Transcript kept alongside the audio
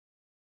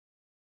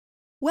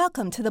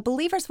Welcome to the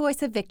Believer's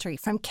Voice of Victory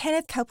from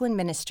Kenneth Copeland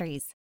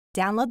Ministries.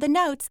 Download the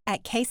notes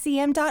at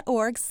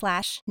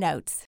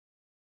kcm.org/notes.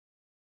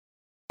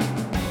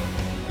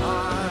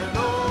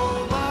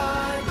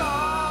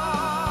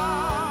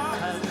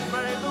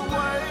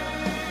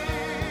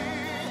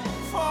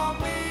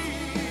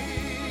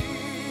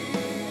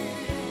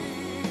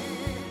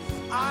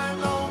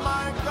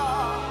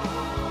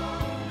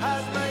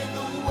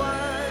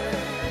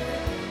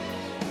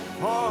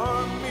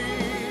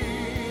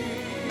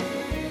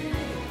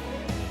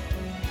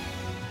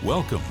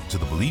 Welcome to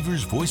the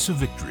Believer's Voice of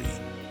Victory.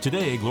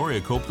 Today,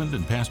 Gloria Copeland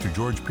and Pastor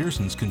George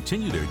Pearsons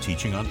continue their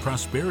teaching on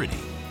prosperity.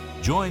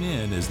 Join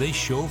in as they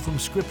show from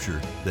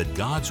Scripture that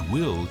God's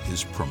will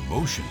is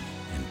promotion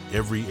in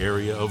every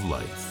area of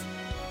life.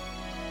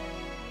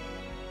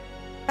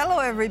 Hello,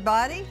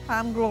 everybody.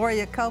 I'm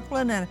Gloria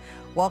Copeland, and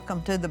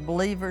welcome to the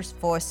Believer's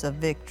Voice of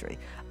Victory.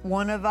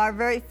 One of our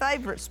very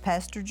favorites,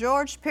 Pastor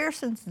George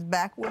Pearsons, is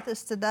back with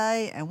us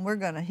today, and we're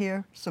going to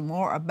hear some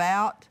more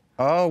about...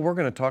 we're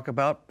going to talk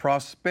about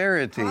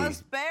prosperity.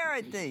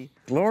 Prosperity.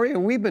 Gloria,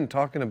 we've been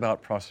talking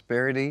about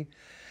prosperity.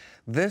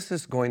 This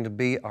is going to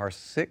be our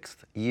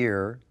 6th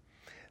year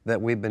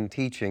that we've been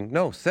teaching.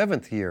 No,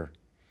 7th year.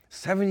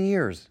 7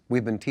 years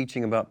we've been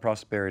teaching about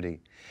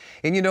prosperity.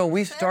 And you know,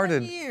 we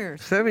started... 7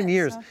 years. 7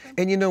 years.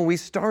 And you know, we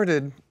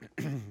started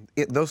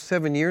those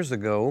 7 years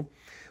ago.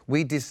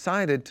 We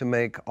decided to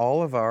make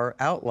all of our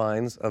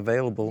outlines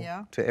available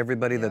to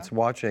everybody that's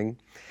watching.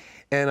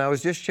 And I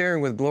was just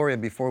sharing with Gloria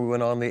before we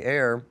went on the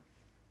air,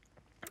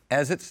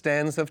 as it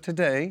stands of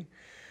today,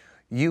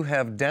 you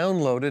have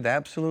downloaded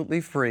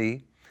absolutely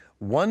free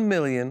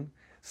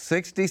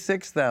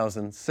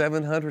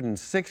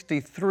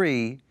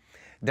 1,066,763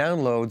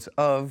 downloads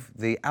of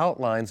the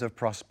outlines of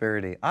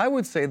prosperity. I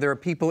would say there are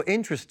people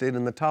interested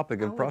in the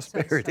topic of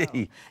prosperity.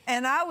 So.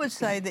 And I would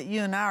say that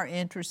you and I are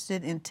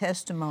interested in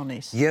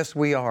testimonies. Yes,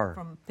 we are.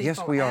 From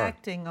people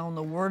acting on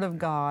the Word of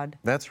God.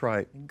 That's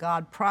right.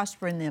 God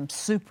prospering them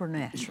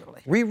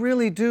supernaturally. We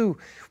really do.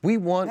 We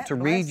want to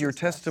read your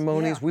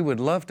testimonies. Yeah. We would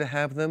love to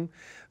have them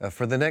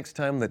for the next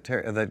time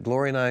that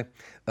Gloria and I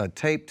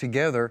tape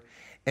together.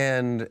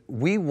 And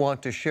we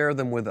want to share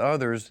them with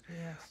others.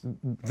 Yes.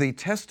 The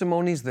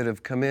testimonies that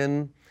have come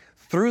in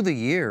through the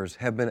years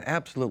have been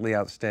absolutely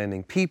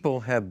outstanding. People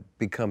have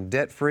become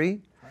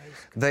debt-free.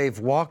 They've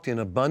walked in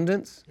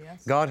abundance.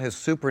 Yes. God has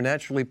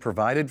supernaturally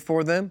provided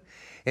for them.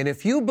 And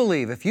if you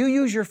believe, if you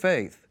use your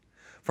faith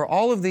for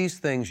all of these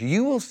things,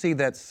 you will see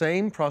that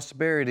same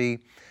prosperity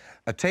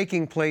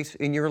taking place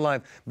in your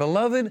life.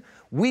 Beloved,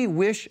 we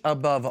wish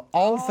above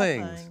all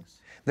things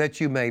that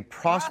you may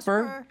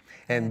prosper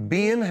and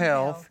be in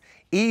health,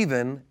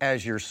 even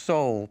as your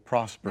soul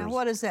prospers. Now,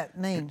 what does that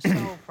mean,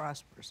 soul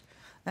prospers?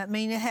 That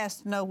means it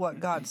has to know what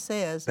God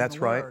says in the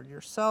Word. Your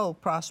soul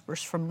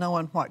prospers from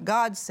knowing what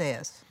God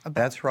says about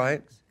That's right.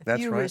 things. That's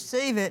if you right.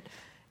 receive it,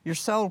 your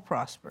soul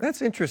prospers.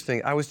 That's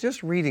interesting. I was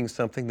just reading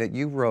something that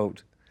you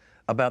wrote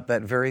about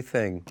that very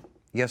thing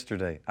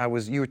yesterday.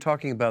 You were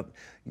talking about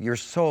your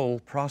soul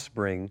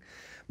prospering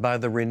by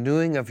the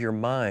renewing of your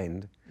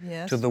mind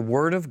to the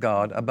Word of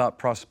God about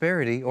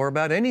prosperity or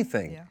about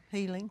anything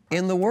healing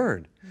in the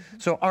Word.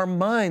 So our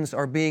minds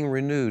are being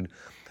renewed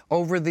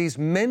over these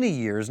many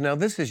years. Now,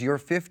 this is your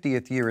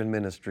 50th year in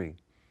ministry.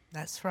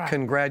 That's right.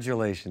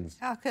 Congratulations.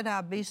 How could I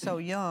be so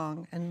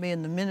young and be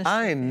in the ministry?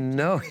 I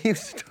know. You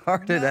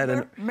started at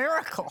a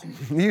miracle.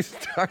 You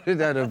started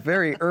at a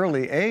very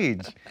early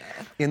age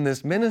in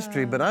this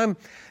ministry, but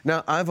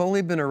I've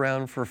only been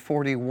around for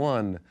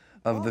 41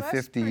 of the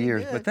 50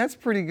 years, but that's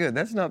pretty good.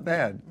 That's not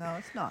bad. No,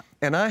 it's not.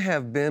 And I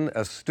have been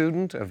a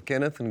student of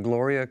Kenneth and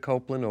Gloria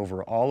Copeland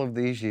over all of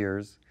these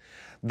years.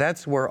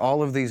 That's where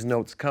all of these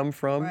notes come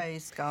from.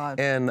 Praise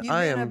God. And You've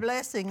been a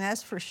blessing,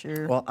 that's for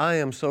sure. Well, I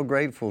am so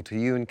grateful to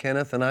you and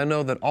Kenneth, and I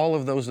know that all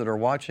of those that are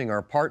watching,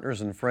 our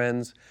partners and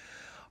friends,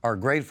 are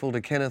grateful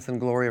to Kenneth and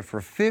Gloria for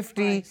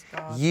 50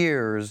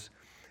 years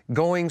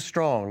going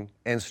strong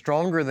and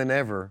stronger than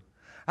ever.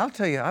 I'll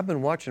tell you, I've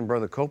been watching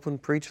Brother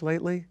Copeland preach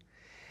lately,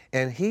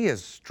 and he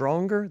is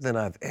stronger than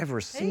I've ever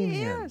seen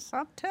him. He is,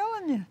 I'm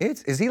telling you.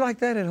 Is he like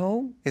that at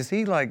home? Is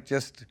he like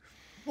just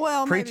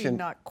preaching? Maybe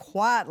not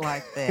quite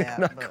like that.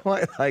 Not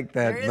quite like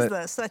that.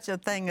 There is such a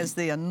thing as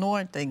the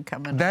anointing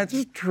coming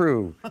That's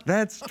true.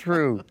 That's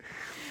true.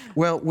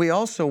 Well, we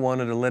also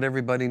wanted to let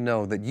everybody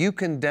know that you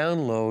can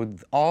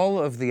download all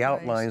of the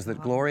outlines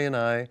that Gloria and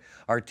I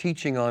are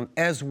teaching on,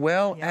 as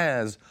well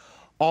as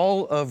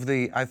all of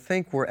I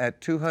think we're at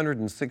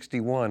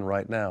 261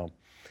 right now,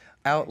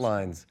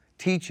 outlines,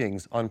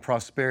 teachings on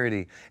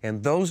prosperity,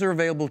 and those are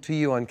available to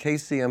you on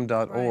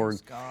kcm.org.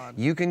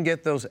 You can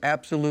get those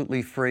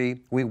absolutely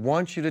free. We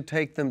want you to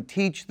take them,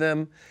 teach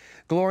them.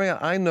 Gloria,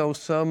 I know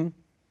some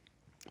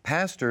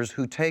pastors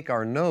who take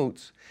our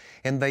notes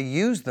and they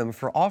use them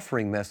for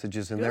offering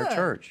messages in their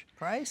church.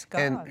 Praise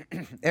God. And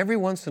every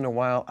once in a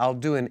while, I'll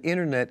do an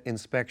internet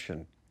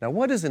inspection. Now,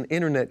 what is an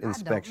internet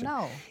inspection? I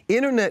don't know.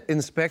 Internet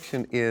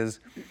inspection is,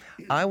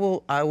 I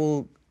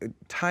will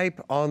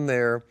type on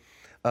there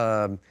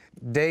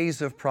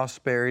days of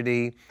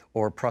prosperity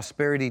or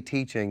prosperity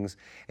teachings,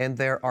 and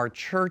there are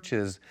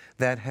churches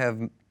that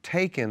have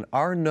taken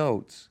our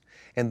notes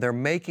and they're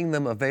making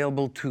them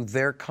available to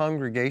their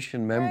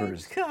congregation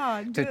members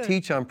to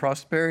teach on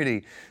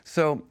prosperity.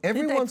 So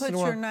every once in a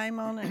while, Did they put your name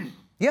on it?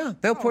 Yeah,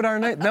 they'll put our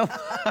name. They'll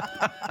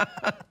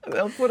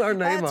put our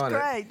name on it.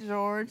 That's great,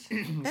 George.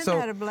 Isn't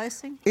that a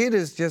blessing? It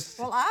is just.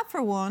 Well, I,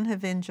 for one,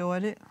 have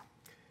enjoyed it.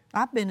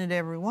 I've been at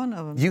every one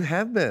of them. You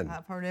have been.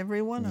 I've heard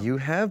every one of them. You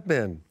have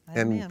been.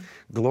 Amen. And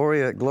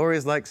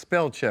Gloria's like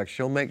spell check.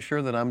 She'll make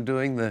sure that I'm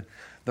doing the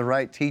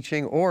right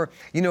teaching. Or,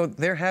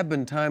 there have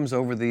been times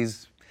over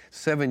these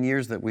 7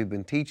 years that we've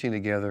been teaching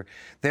together,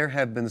 there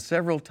have been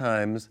several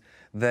times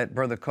that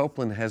Brother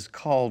Copeland has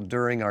called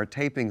during our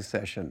taping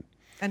session.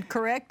 And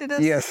corrected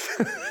us? Yes.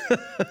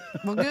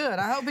 Well, good.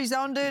 I hope he's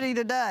on duty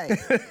today.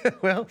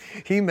 Well,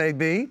 he may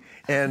be.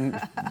 And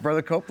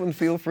Brother Copeland,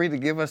 feel free to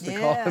give us a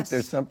call if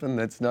there's something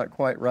that's not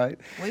quite right.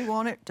 We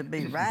want it to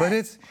be right. But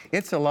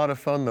it's a lot of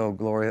fun, though,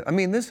 Gloria. I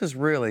mean, this is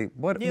really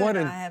You and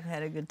I have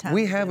had a good time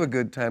We together. have a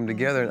good time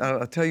together. And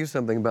I'll tell you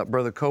something about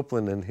Brother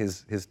Copeland and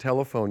his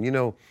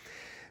telephone.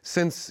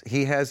 Since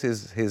he has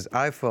his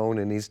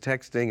iPhone and he's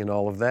texting and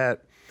all of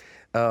that,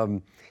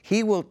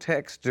 he will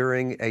text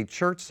during a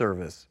church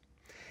service.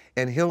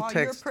 And he'll While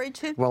text you're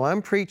preaching? while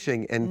I'm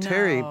preaching, and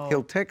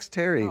he'll text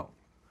Terry,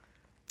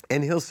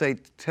 and he'll say,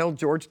 "Tell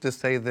George to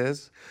say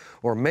this,"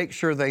 or "Make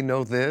sure they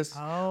know this,"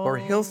 or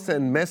he'll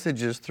send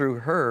messages through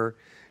her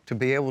to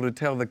be able to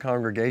tell the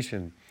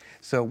congregation.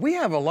 So we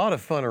have a lot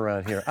of fun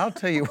around here. I'll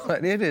tell you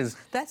what, it is.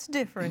 That's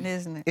different,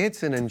 isn't it?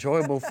 It's an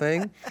enjoyable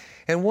thing,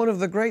 and one of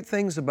the great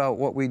things about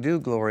what we do,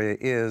 Gloria,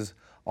 is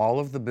all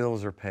of the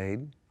bills are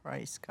paid.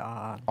 Praise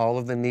God. All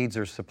of the needs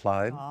are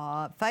supplied.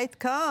 Faith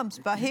comes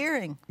by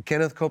hearing.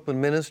 Kenneth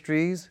Copeland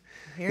Ministries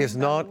is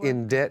not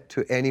in debt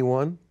to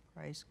anyone.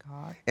 Praise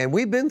God. And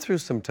we've been through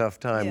some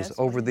tough times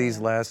over these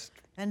last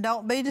And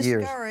don't be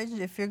discouraged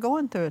if you're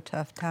going through a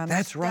tough time.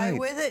 That's right. Stay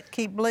with it.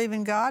 Keep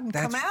believing God and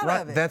come out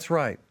of it. That's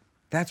right.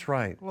 That's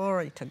right.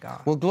 Glory to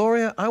God. Well,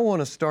 Gloria, I want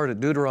to start at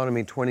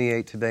Deuteronomy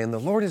 28 today, and the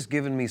Lord has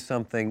given me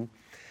something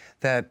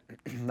that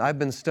I've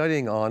been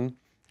studying on,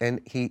 and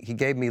He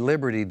gave me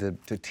liberty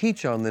to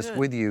teach on this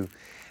with you.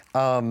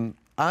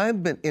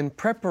 I've been, in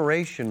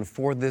preparation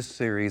for this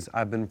series,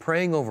 I've been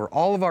praying over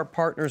all of our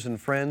partners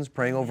and friends,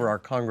 praying over our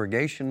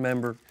congregation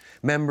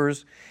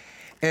members,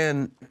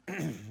 and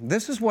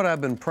this is what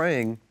I've been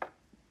praying,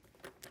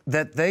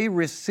 that they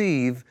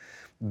receive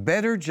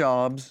better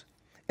jobs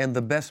and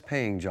the best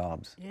paying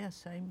jobs.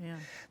 Yes, amen.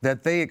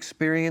 That they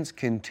experience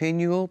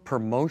continual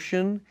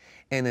promotion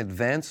and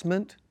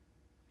advancement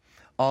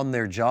on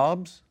their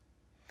jobs,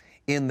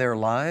 in their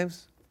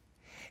lives,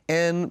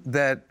 and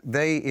that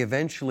they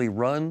eventually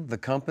run the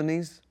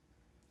companies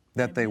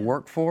that they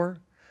work for.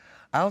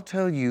 I'll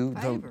tell you,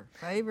 favor.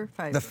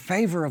 The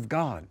favor of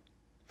God.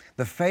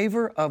 The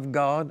favor of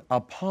God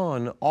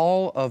upon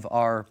all of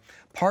our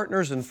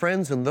partners and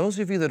friends, and those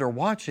of you that are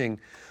watching,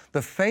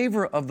 the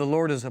favor of the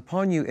Lord is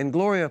upon you. And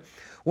Gloria,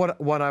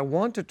 what I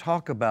want to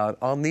talk about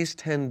on these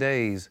 10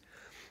 days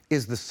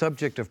is the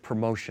subject of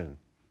promotion.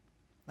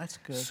 That's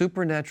good.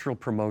 Supernatural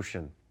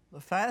promotion.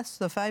 That's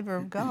the favor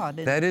of God.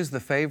 That is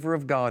the favor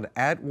of God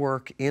at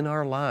work in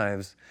our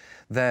lives.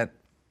 I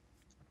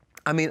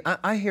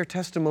hear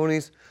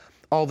testimonies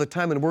all the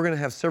time, and we're going to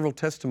have several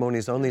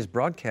testimonies on these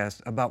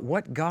broadcasts about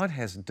what God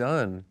has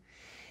done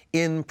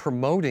in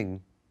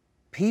promoting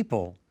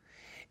people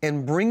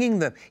and bringing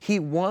them. He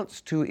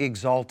wants to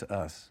exalt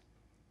us.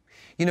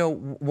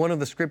 One of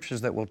the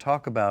scriptures that we'll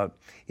talk about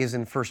is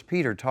in 1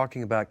 Peter,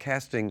 talking about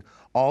casting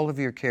all of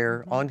your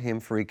care on Him,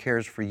 for He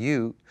cares for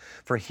you,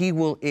 for He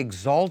will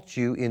exalt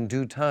you in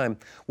due time.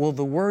 Well,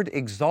 the word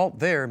exalt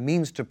there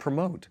means to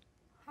promote,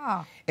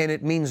 and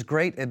it means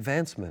great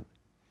advancement.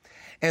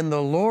 And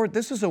the Lord,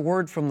 this is a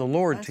word from the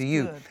Lord to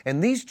you. Good.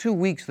 And these 2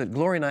 weeks that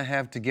Gloria and I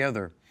have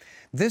together,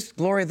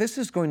 Gloria, this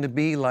is going to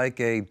be like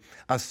a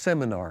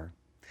seminar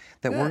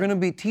that we're going to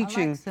be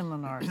teaching. I like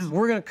seminars.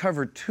 We're going to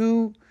cover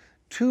two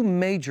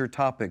major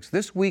topics.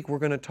 This week we're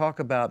going to talk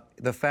about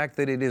the fact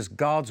that it is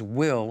God's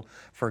will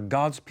for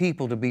God's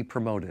people to be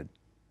promoted.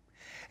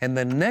 And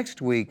then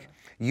next week,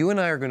 you and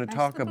I are going to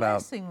talk about...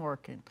 That's the blessing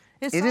working.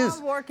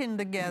 It's all working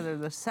together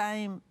the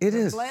same. It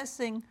is. The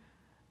blessing,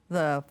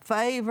 the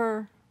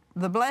favor.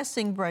 The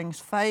blessing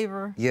brings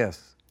favor.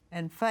 Yes.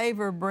 And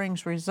favor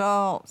brings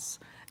results.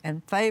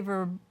 And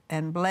favor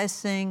and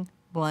blessing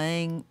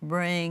bring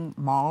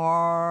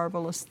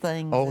marvelous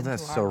things. Oh,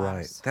 that's so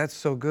right. That's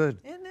so good.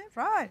 Isn't it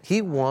right?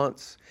 He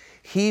wants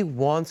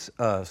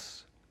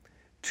us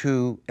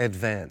to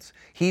advance.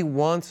 He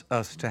wants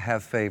us to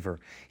have favor.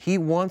 He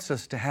wants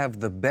us to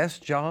have the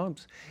best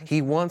jobs.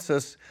 He wants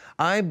us,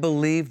 I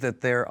believe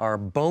that there are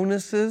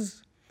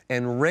bonuses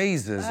and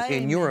raises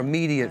in your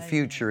immediate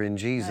future in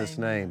Jesus'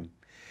 name.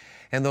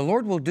 And the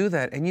Lord will do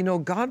that.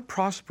 And God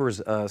prospers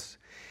us.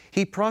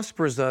 He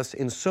prospers us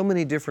in so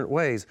many different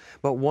ways,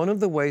 but one of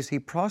the ways He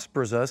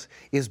prospers us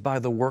is by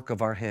the work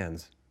of our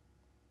hands.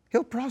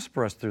 He'll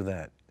prosper us through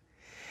that.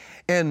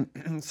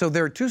 And so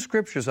there are two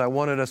scriptures I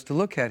wanted us to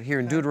look at here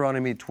in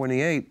Deuteronomy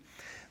 28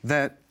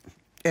 that,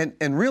 and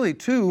really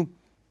two,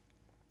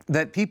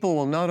 that people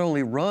will not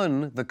only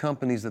run the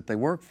companies that they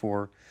work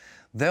for,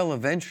 they'll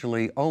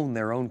eventually own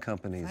their own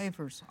companies.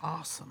 Favor's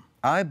awesome.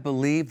 I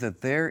believe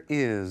that there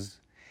is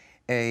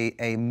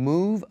a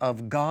move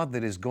of God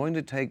that is going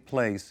to take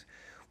place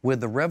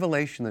with the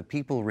revelation that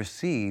people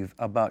receive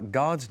about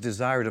God's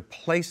desire to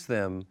place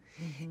them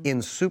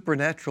in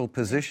supernatural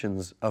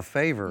positions of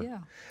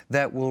favor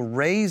that will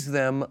raise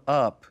them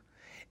up,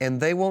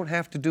 and they won't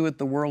have to do it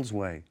the world's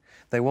way.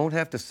 They won't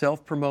have to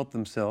self-promote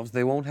themselves.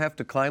 They won't have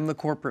to climb the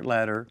corporate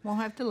ladder.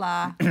 Won't have to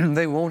lie.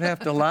 They won't have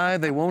to lie.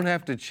 They won't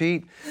have to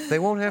cheat. They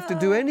won't have to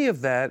do any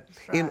of that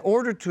in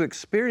order to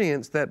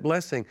experience that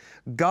blessing.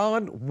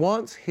 God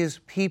wants His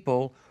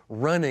people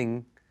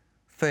running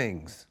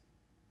things.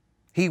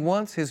 He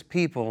wants His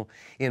people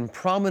in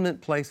prominent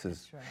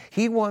places. Right.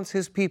 He wants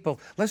His people,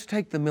 let's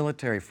take the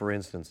military for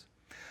instance.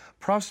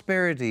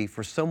 Prosperity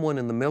for someone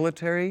in the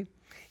military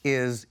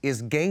is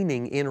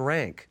gaining in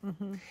rank.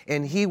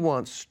 And He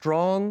wants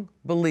strong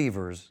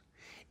believers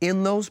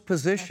in those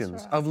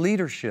positions of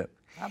leadership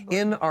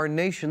in our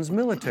nation's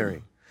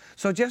military.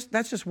 So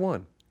that's just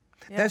one.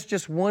 Yeah. That's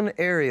just one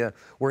area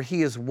where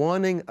He is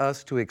wanting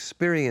us to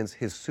experience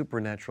His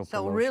supernatural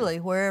promotion. So really,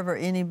 wherever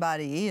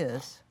anybody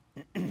is,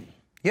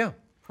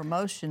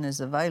 promotion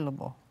is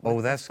available.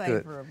 Oh, that's the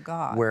good. Favor of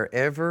God.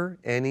 Wherever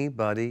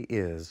anybody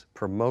is,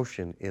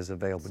 promotion is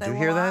available. Did you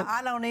hear that?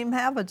 I don't even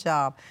have a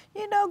job.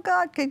 You know,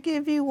 God could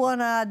give you one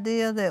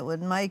idea that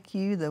would make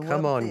you the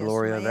Come on, wealthiest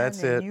Gloria, man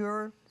that's in it.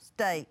 your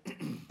state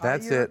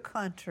That's or your it.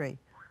 country.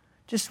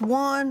 Just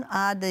one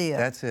idea.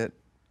 That's it.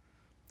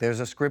 There's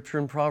a scripture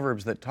in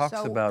Proverbs that talks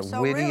about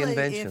witty really,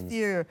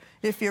 inventions.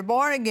 If you're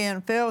born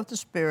again, filled with the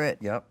Spirit,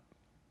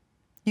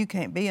 you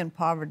can't be in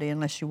poverty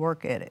unless you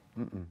work at it.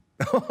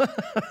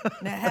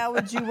 Now, how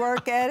would you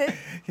work at it?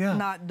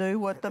 Not do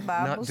what the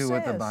Bible says. Not do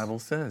what the Bible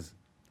says.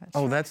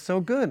 That's so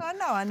good. I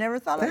know. I never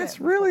thought of that. That's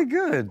really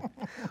good.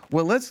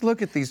 Well, let's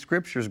look at these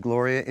scriptures,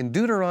 Gloria. In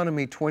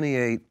Deuteronomy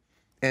 28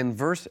 and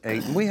verse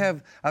 8,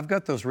 and I've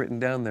got those written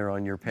down there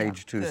on your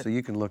page too, so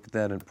you can look at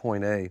that in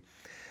point A.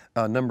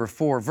 Number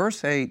 4,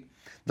 verse 8,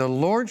 the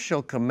Lord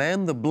shall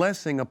command the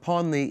blessing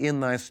upon thee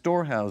in thy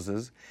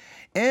storehouses,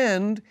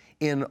 and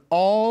in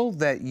all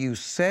that you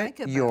set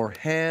your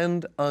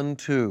hand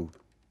unto.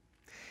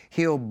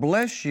 He'll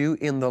bless you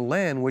in the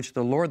land which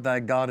the Lord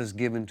thy God has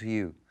given to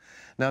you.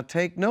 Now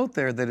take note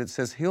there that it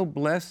says He'll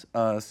bless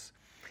us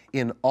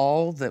in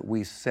all that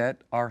we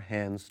set our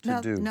hands to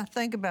do. Now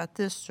think about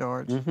this,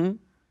 George.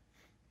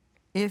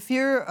 If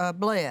you're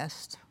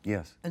blessed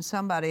and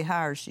somebody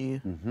hires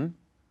you,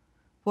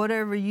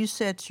 whatever you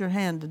set your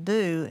hand to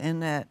do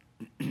in that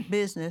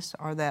business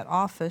or that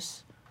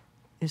office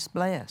is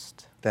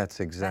blessed. That's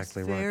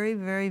exactly right. That's very,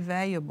 very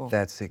valuable.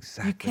 That's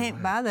exactly right. You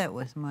can't buy that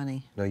with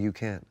money. No, you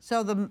can't.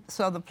 So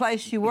the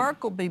place you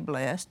work will be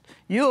blessed.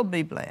 You'll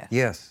be blessed.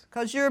 Yes.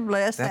 Because you're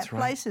blessed. That's that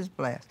place is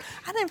blessed.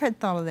 I never had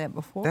thought of that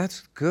before.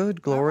 That's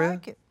good, Gloria. I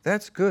like it.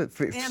 That's good.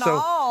 In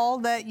all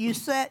that you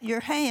set your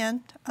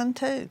hand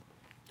unto.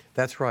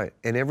 That's right.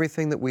 And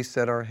everything that we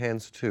set our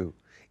hands to,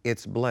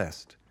 it's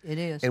blessed. It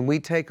is. And we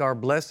take our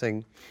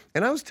blessing,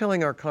 and I was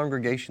telling our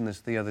congregation this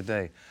the other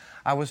day.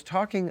 I was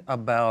talking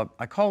about,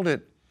 I called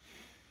it,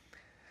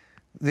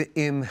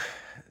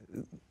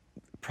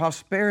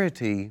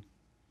 prosperity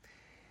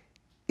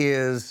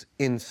is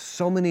in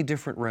so many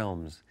different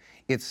realms.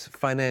 It's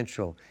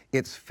financial,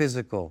 it's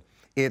physical,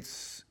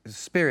 it's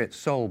spirit,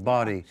 soul,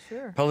 body,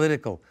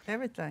 political.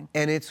 Everything.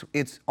 And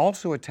it's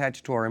also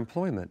attached to our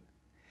employment.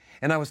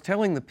 And I was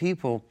telling the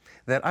people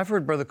that I've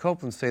heard Brother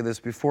Copeland say this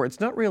before,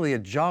 it's not really a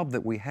job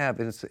that we have,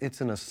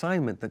 it's an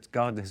assignment that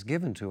God has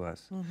given to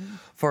us.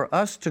 For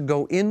us to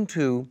go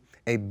into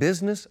a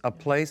business, a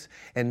place,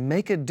 and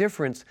make a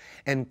difference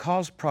and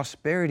cause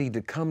prosperity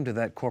to come to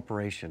that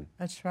corporation.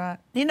 That's right.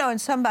 You know, and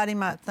somebody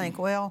might think,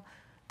 well,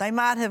 they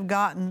might have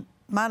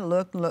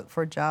looked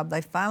for a job.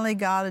 They finally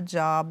got a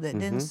job that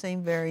didn't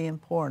seem very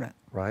important.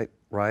 Right.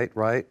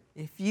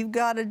 If you've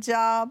got a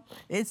job,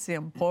 it's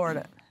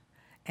important.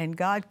 And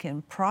God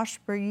can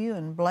prosper you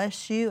and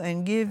bless you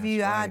and give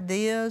you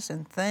ideas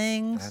and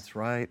things. That's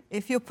right.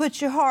 If you'll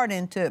put your heart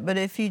into it. But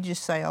if you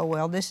just say, oh,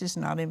 well, this is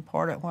not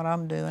important what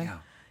I'm doing,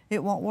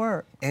 it won't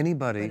work.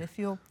 Anybody. But if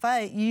you'll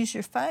use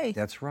your faith.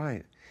 That's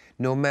right.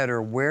 No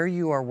matter where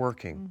you are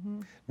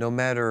working, no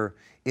matter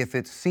if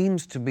it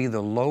seems to be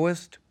the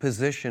lowest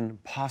position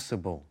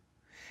possible,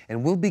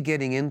 and we'll be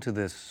getting into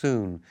this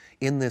soon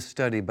in this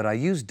study, but I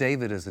use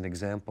David as an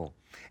example.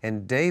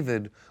 And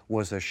David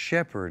was a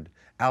shepherd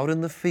out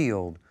in the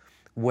field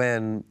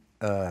when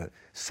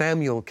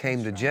Samuel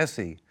came to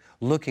Jesse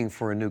looking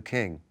for a new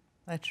king.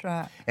 That's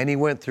right. And he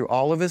went through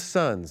all of his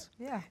sons,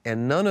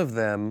 and none of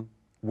them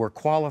were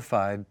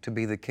qualified to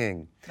be the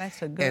king.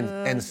 That's a good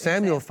And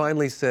Samuel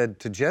finally said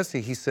to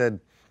Jesse, he said,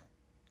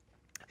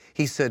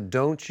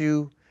 don't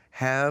you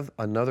have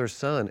another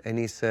son? And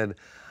he said,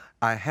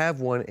 I have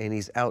one and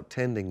he's out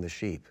tending the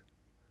sheep.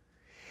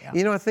 Yeah.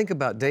 You know, I think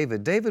about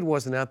David. David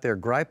wasn't out there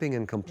griping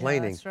and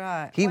complaining.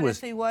 Yeah, that's right. What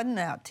if he wasn't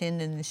out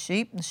tending the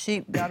sheep and the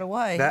sheep got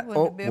away? He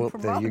wouldn't have been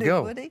promoted, there you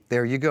go. would he?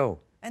 There you go.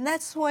 And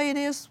that's the way it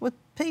is with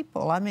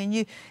people. I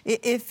mean,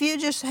 if you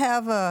just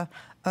have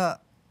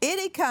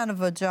any kind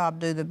of a job,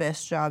 do the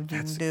best job you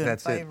can do,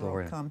 and favor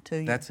will come to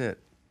you. That's it.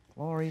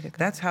 Glory to God.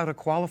 That's how to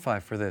qualify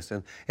for this.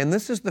 And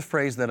this is the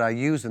phrase that I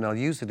use, and I'll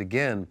use it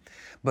again.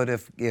 But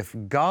if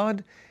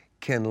God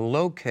can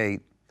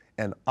locate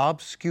an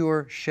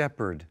obscure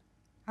shepherd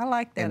I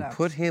like that and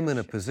put him in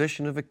a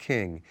position of a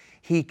king,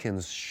 he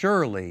can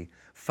surely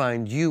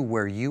find you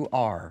where you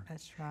are.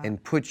 That's right.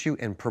 And put you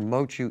and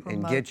promote you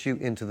and get you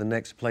into the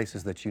next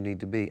places that you need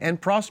to be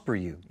and prosper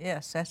you.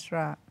 Yes, that's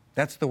right.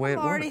 That's the way it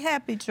works. I'm already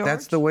happy, George.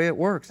 That's the way it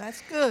works.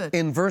 That's good.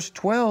 In verse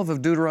 12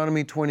 of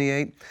Deuteronomy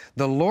 28,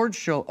 the Lord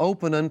shall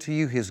open unto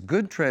you his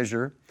good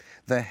treasure,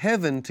 the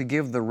heaven to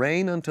give the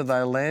rain unto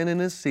thy land in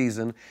his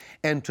season,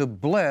 and to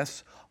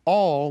bless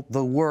all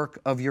the work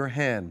of your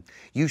hand.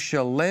 You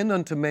shall lend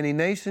unto many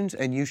nations,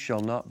 and you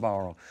shall not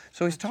borrow.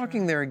 So he's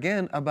talking there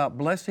again about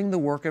blessing the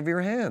work of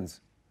your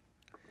hands.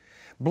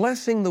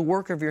 Blessing the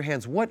work of your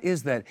hands. What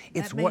is that?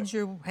 That means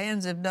your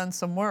hands have done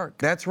some work.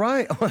 That's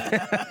right.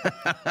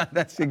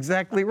 That's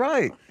exactly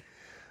right.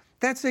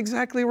 That's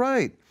exactly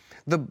right.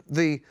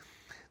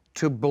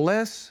 To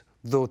bless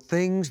the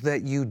things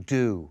that you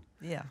do.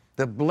 Yeah.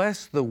 To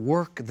bless the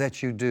work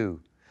that you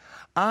do.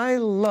 I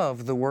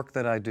love the work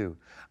that I do.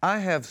 I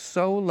have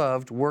so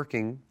loved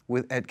working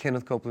at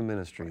Kenneth Copeland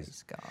Ministries.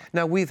 Praise God.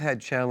 Now, we've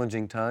had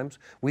challenging times.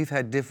 We've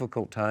had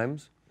difficult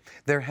times.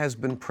 There has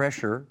been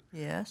pressure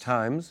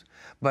times.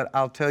 But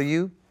I'll tell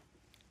you,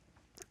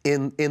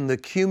 in the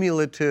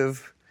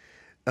cumulative,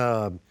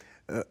 the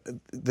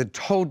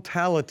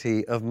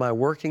totality of my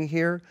working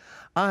here,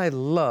 I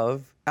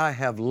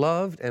have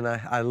loved, and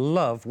I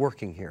love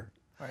working here.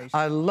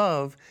 I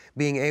love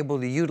being able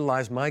to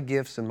utilize my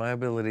gifts and my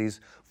abilities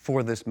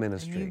for this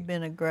ministry. And you've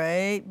been a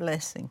great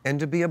blessing. And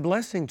to be a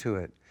blessing to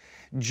it.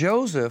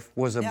 Joseph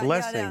was a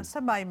blessing. Yeah,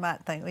 somebody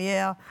might think,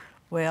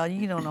 well,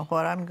 you don't know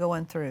what I'm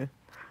going through.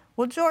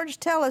 Well,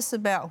 George, tell us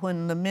about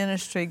when the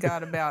ministry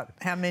got about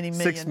how many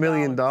million $6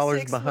 million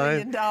behind. $6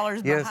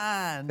 million yes.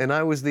 behind. And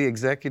I was the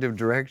executive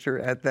director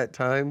at that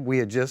time. We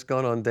had just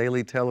gone on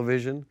daily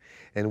television,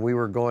 and we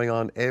were going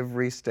on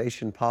every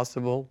station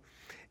possible.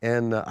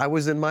 And I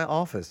was in my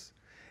office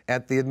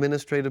at the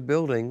administrative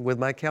building with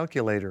my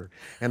calculator,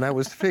 and I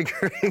was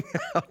figuring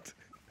out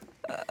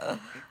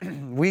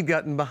we'd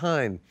gotten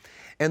behind.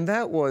 And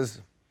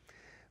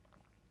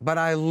but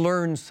I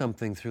learned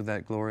something through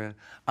that, Gloria.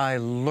 I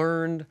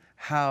learned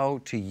how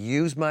to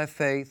use my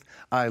faith.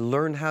 I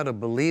learned how to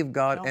believe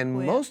God.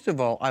 Most of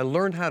all, I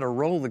learned how to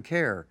roll the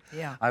care.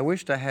 Yeah. I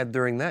wished I had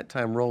during that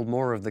time rolled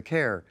more of the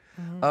care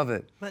of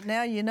it. But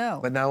now you know.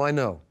 But now I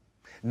know.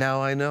 Now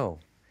I know.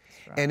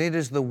 Right. And it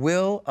is the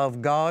will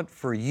of God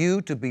for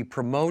you to be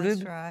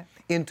promoted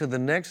into the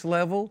next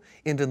level,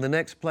 into the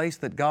next place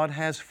that God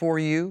has for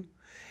you.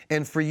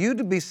 And for you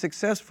to be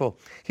successful,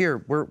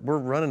 here, we're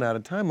running out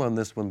of time on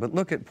this one, but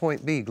look at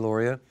point B,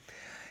 Gloria.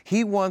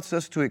 He wants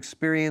us to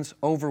experience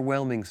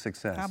overwhelming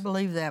success. I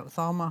believe that with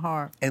all my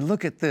heart. And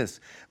look at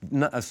this,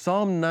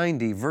 Psalm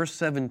 90, verse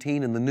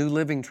 17 in the New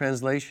Living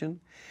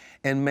Translation.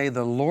 And may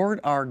the Lord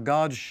our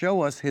God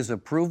show us his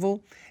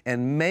approval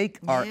and make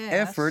our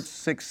efforts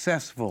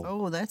successful.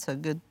 Oh, that's a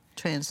good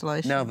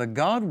translation. Now, the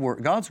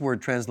God's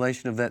Word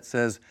translation of that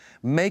says,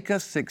 make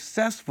us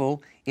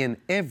successful in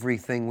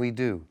everything we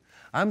do.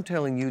 I'm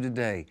telling you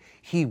today,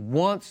 he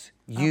wants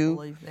you. I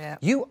believe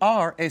that. You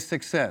are a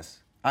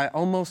success. I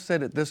almost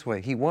said it this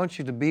way. He wants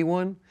you to be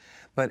one,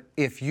 but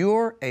if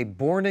you're a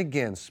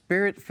born-again,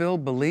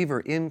 Spirit-filled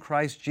believer in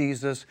Christ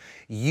Jesus,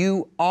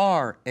 you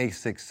are a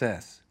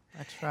success.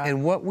 That's right.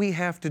 And what we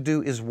have to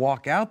do is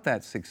walk out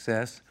that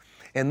success,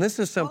 and this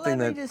is something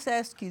let me just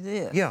ask you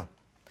this. Yeah.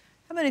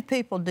 How many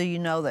people do you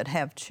know that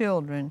have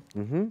children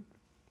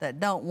that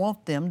don't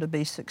want them to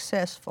be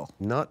successful?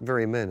 Not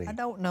very many. I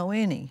don't know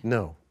any.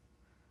 No.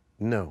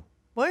 No.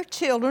 We're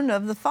children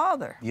of the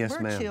Father. Yes, We're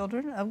ma'am.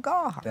 children of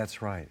God.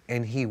 That's right.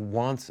 And he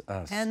wants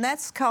us. And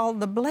that's called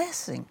the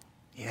blessing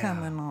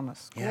coming on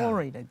us.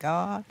 Glory to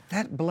God.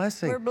 That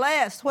blessing. We're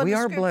blessed. What we the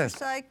are scriptures blessed.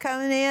 say,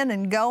 coming in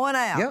and going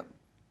out. Yep.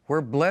 We're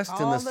blessed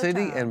in the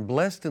city and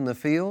blessed in the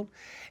field.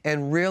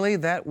 And really,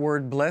 that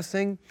word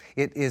blessing,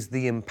 it is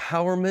the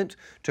empowerment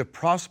to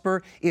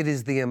prosper. It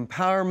is the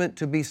empowerment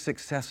to be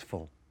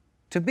successful.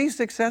 To be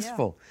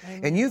successful. Yeah.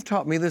 And you've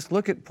taught me this.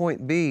 Look at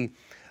point B.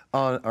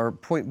 Or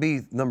point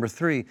B, number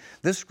 3,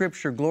 this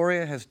scripture,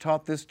 Gloria has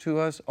taught this to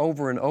us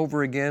over and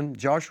over again,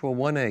 Joshua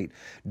 1:8.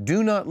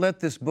 Do not let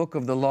this book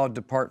of the law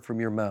depart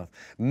from your mouth.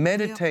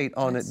 Meditate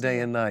on it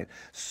day and night,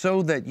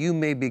 so that you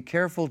may be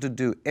careful to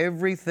do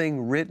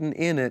everything written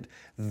in it.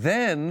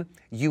 Then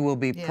you will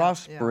be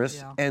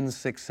prosperous and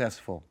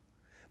successful.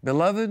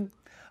 Beloved,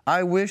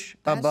 I wish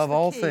above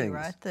all things.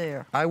 Right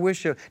there. I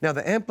wish. Now,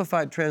 the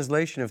Amplified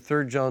Translation of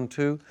 3 John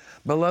 2,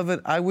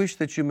 Beloved, I wish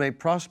that you may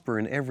prosper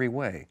in every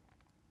way.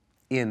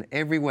 In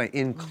every way,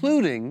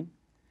 including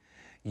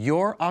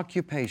your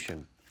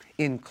occupation,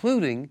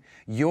 including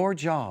your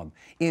job,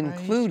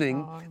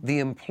 including the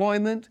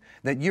employment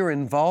that you're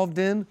involved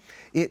in.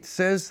 It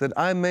says that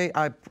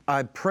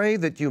I pray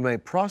that you may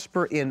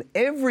prosper in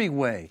every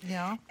way,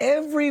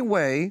 every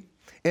way,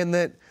 and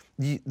that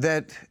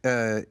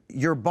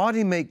your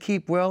body may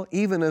keep well,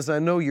 even as I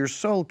know your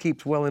soul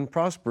keeps well and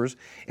prospers.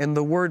 And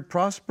the word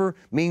prosper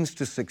means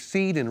to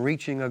succeed in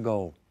reaching a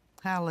goal.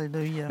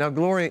 Hallelujah. Now,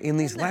 Gloria, in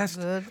these last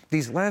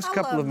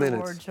couple of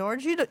minutes, Lord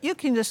George, you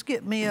can just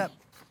get me up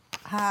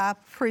high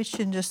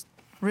preaching just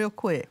real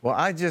quick. Well,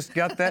 I just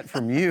got that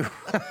from you.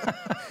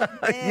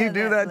 You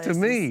do that to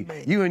me.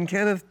 You and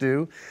Kenneth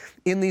do.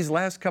 In these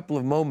last couple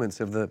of moments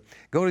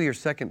go to your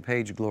second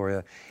page,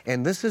 Gloria,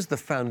 and this is the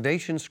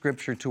foundation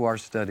scripture to our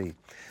study.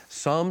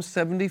 Psalm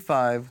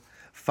 75,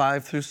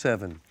 5 through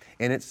 7.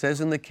 And it says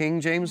in the King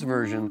James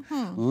Version,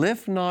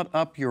 lift not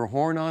up your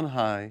horn on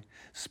high,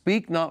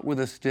 speak not with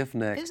a stiff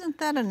neck. Isn't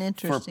that an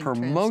interesting For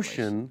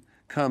promotion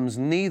comes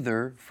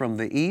neither from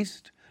the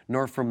east,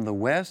 nor from the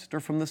west, or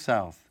from the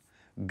south.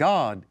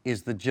 God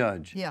is the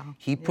judge.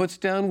 He puts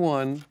down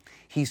one,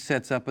 He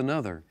sets up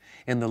another.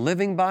 In the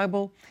Living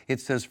Bible,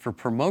 it says, for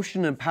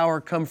promotion and power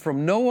come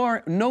from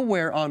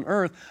nowhere on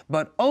earth,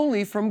 but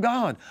only from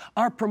God.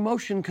 Our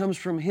promotion comes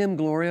from Him,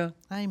 Gloria.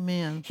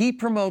 Amen. He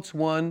promotes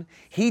one,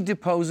 He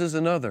deposes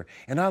another.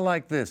 And I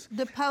like this.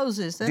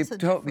 Deposes, that's a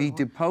different one. He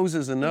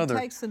deposes another.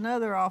 He takes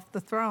another off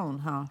the throne,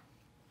 huh?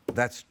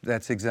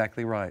 That's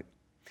exactly right.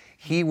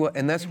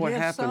 And that's what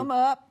happened. Some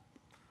up,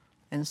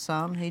 and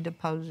some He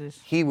deposes.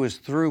 He was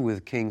through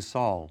with King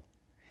Saul,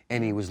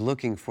 and he was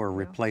looking for a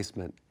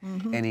replacement,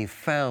 and he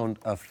found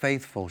a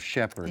faithful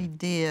shepherd. He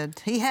did.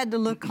 He had to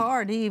look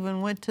hard. He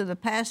even went to the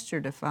pasture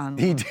to find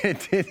one. He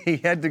did. He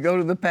had to go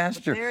to the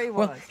pasture. But there he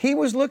was. Well, he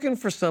was looking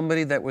for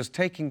somebody that was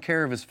taking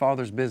care of his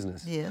father's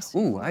business. Yes.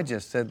 Ooh, I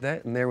just said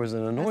that, and there was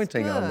an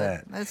anointing on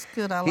that. That's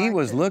good. I like He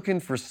was it. looking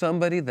for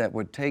somebody that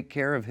would take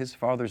care of his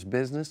father's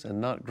business and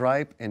not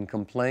gripe and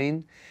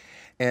complain.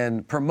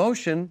 And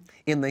promotion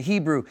in the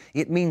Hebrew,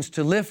 it means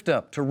to lift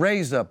up, to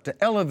raise up,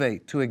 to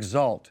elevate, to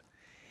exalt.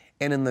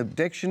 And in the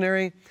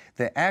dictionary,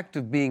 the act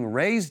of being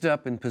raised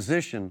up in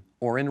position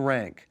or in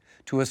rank,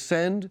 to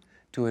ascend,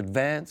 to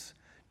advance,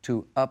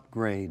 to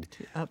upgrade.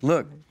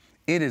 Look,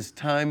 it is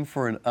time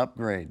for an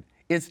upgrade.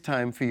 It's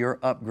time for your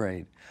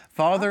upgrade.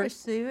 Father, I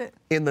receive it.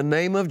 In the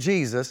name of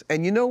Jesus,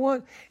 and you know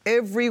what?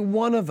 Every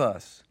one of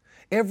us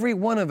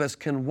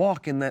can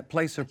walk in that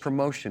place of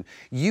promotion.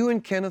 You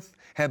and Kenneth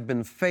have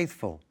been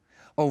faithful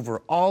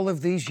over all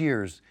of these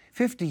years,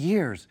 50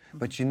 years.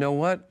 But you know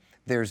what?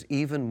 There's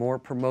even more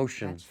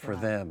promotion for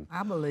them.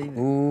 I believe it.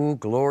 Ooh,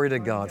 glory to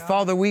God.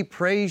 Father, we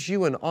praise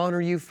you and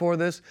honor you for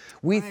this.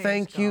 We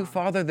thank you,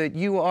 Father, that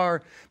you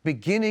are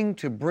beginning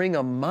to bring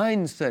a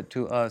mindset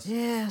to us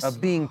of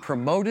being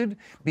promoted,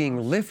 being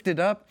lifted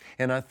up.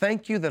 And I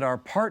thank you that our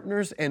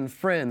partners and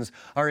friends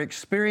are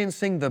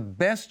experiencing the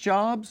best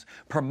jobs,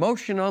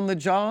 promotion on the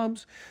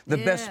jobs, the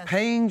best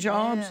paying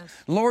jobs.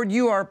 Lord,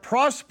 you are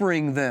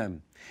prospering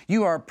them.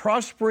 You are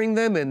prospering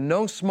them in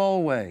no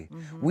small way.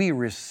 We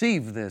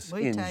receive this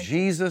in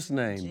Jesus'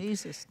 name. In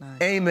Jesus' name.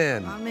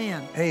 Amen.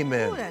 Amen.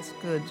 Amen. Oh, that's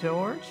good,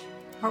 George.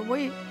 Are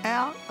we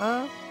out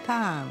of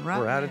time right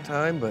now? We're out of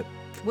time, but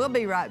we'll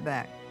be right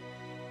back.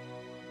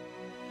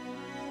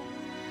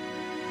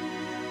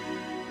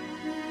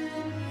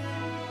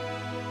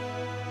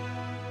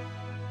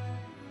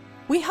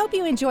 We hope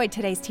you enjoyed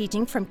today's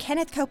teaching from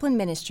Kenneth Copeland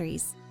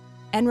Ministries.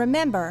 And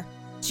remember,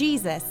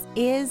 Jesus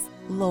is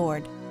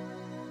Lord.